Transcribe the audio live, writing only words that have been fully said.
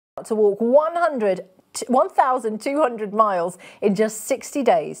to walk 1,200 miles in just 60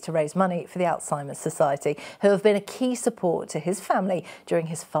 days to raise money for the Alzheimer's Society, who have been a key support to his family during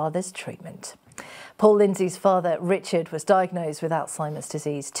his father's treatment. Paul Lindsay's father, Richard, was diagnosed with Alzheimer's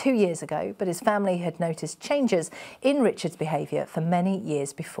disease 2 years ago, but his family had noticed changes in Richard's behaviour for many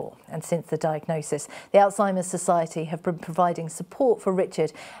years before. And since the diagnosis, the Alzheimer's Society have been providing support for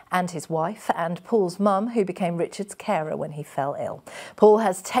Richard and his wife and Paul's mum, who became Richard's carer when he fell ill. Paul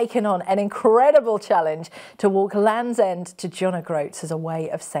has taken on an incredible challenge to walk Land's End to John O'Groats as a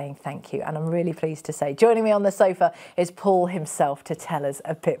way of saying thank you. And I'm really pleased to say, joining me on the sofa is Paul himself to tell us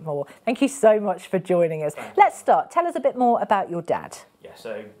a bit more. Thank you so much for joining us. Let's start. Tell us a bit more about your dad. Yeah,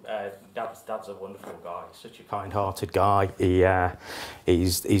 so Dad's a wonderful guy. He's such a kind-hearted guy.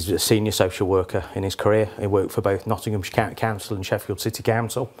 He's a senior social worker in his career. He worked for both Nottinghamshire County Council and Sheffield City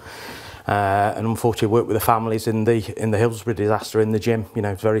Council. And unfortunately worked with the families in the Hillsborough disaster in the gym. You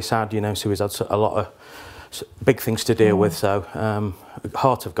know, it's very sad, you know, so he's had a lot of big things to deal with. So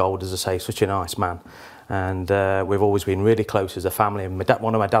heart of gold, as I say, such a nice man. And we've always been really close as a family. And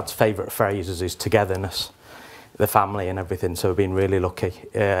one of my dad's favourite phrases is togetherness, the family and everything. So we've been really lucky.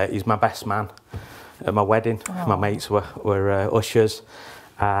 He's my best man at my wedding. Oh. My mates were ushers,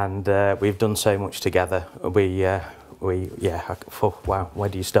 and we've done so much together. Wow, where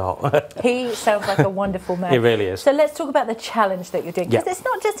do you start? He sounds like a wonderful man. He really is. So let's talk about the challenge that you're doing, because it's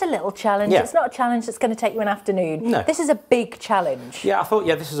not just a little challenge. It's not a challenge that's going to take you an afternoon. No. This is a big challenge. Yeah, I thought,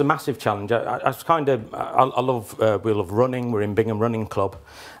 this is a massive challenge. I love we love running. We're in Bingham Running Club.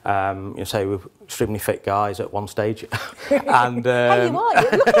 You say we're extremely fit guys at one stage. And hey, you are.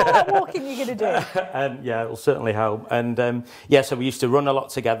 Look at all that walking you're going to do. And yeah, it'll certainly help. And so we used to run a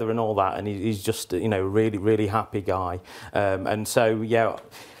lot together and all that. And he's just, you know, really happy guy. And so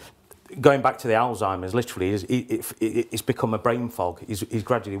going back to the Alzheimer's, literally, it's become a brain fog. He's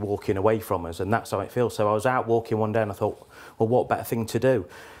gradually walking away from us, and that's how it feels. So I was out walking one day and I thought, well, what better thing to do?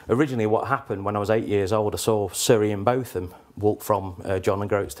 Originally, what happened when I was 8 years old, I saw Surrey and Botham walk from John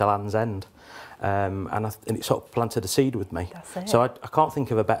O'Groats to Land's End. And it sort of planted a seed with me. So I can't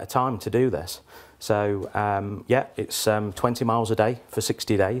think of a better time to do this. So it's 20 miles a day for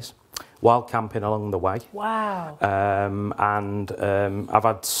 60 days. Wild camping along the way. Wow. I've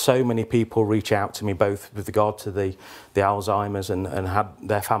had so many people reach out to me, both with regard to the Alzheimer's and had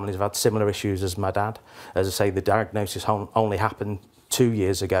their families have had similar issues as my dad. As I say, the diagnosis only happened 2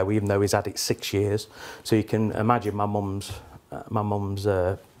 years ago, even though he's had it 6 years. So you can imagine my mum's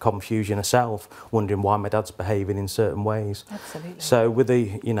confusion herself, wondering why my dad's behaving in certain ways. Absolutely. So with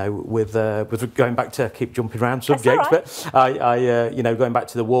with going back to keep jumping around subjects, but going back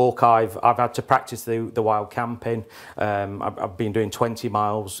to the walk, I've had to practice the wild camping. I've been doing 20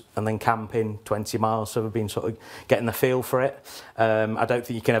 miles and then camping 20 miles, so I've been sort of getting the feel for it. I don't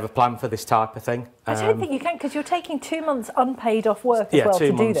think you can ever plan for this type of thing. I don't think you can, because you're taking 2 months unpaid off work as well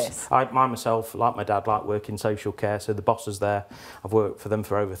to do this. I myself, like my dad, like working social care, so the bosses there, I've worked for them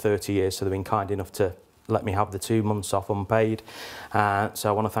for over 30 years, so they've been kind enough to let me have the 2 months off unpaid. So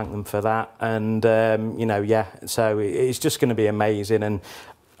I want to thank them for that. And, so it's just going to be amazing. And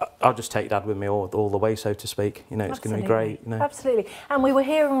I'll just take Dad with me all the way, so to speak. You know, it's going to be great. You know. Absolutely. And we were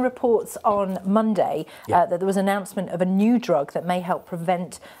hearing reports on Monday that there was an announcement of a new drug that may help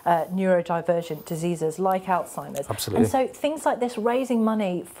prevent neurodivergent diseases like Alzheimer's. Absolutely. And so things like this, raising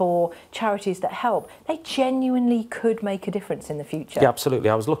money for charities that help, they genuinely could make a difference in the future. Yeah, absolutely.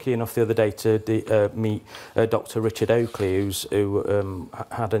 I was lucky enough the other day to meet Dr. Richard Oakley, who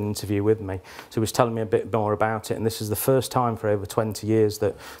had an interview with me. So he was telling me a bit more about it, and this is the first time for over 20 years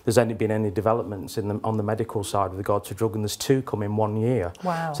that there's only been any developments on the medical side with regard to drug, and there's 2 come in 1 year.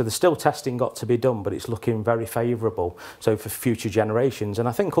 Wow. So there's still testing got to be done, but it's looking very favourable, so for future generations. And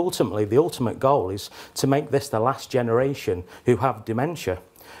I think ultimately the ultimate goal is to make this the last generation who have dementia.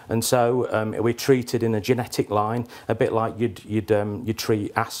 And so we're treated in a genetic line, a bit like you'd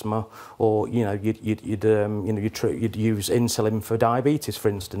treat asthma, or you'd use insulin for diabetes, for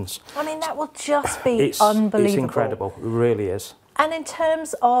instance. I mean, that will just be unbelievable. It's incredible, it really is. And in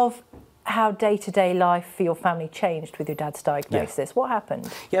terms of how day-to-day life for your family changed with your dad's diagnosis, what happened?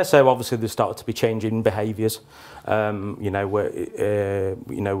 Yeah, so obviously there started to be changing behaviours. We're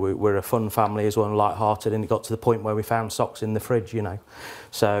a fun family as well, and light-hearted, and it got to the point where we found socks in the fridge.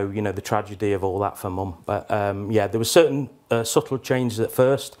 So the tragedy of all that for Mum. But there were certain subtle changes at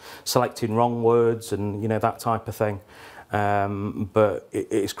first, selecting wrong words and that type of thing. But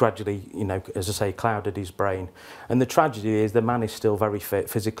it's gradually, as I say, clouded his brain. And the tragedy is the man is still very fit,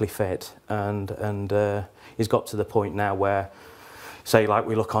 physically fit, and he's got to the point now where say, like,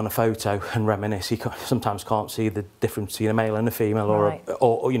 we look on a photo and reminisce, he sometimes can't see the difference between a male and a female, Right.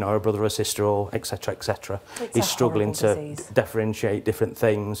 or you know, a brother or a sister, or etc. etc. He's struggling to differentiate different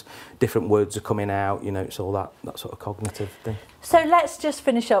things, different words are coming out, you know, it's all that sort of cognitive thing. So let's just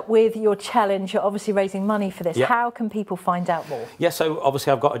finish up with your challenge. You're obviously raising money for this. Yep. How can people find out more? Yeah, so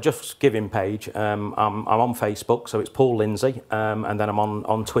obviously I've got a Just Giving page. I'm on Facebook, so it's Paul Lindsay, and then I'm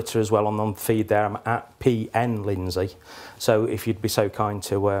on Twitter as well. On the feed there, I'm at PN Lindsay. So if you'd be so kind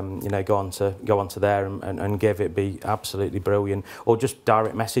to you know, go onto there and give, it'd be absolutely brilliant. Or just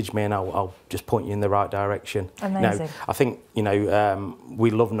direct message me and I'll just point you in the right direction. Amazing. You know, I think, you know,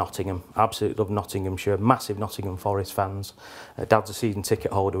 we love Nottingham, absolutely love Nottinghamshire, massive Nottingham Forest fans. Dad's a season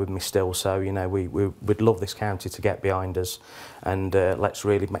ticket holder with me still, so you know, we'd love this county to get behind us, and let's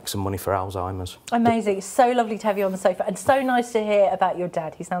really make some money for Alzheimer's. Amazing. It's so lovely to have you on the sofa, and so nice to hear about your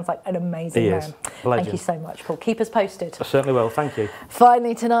dad. He sounds like an amazing man. He is. Legend. Thank you so much, Paul. Keep us posted. I certainly will. Thank you.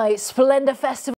 Finally tonight, Splendour Festival.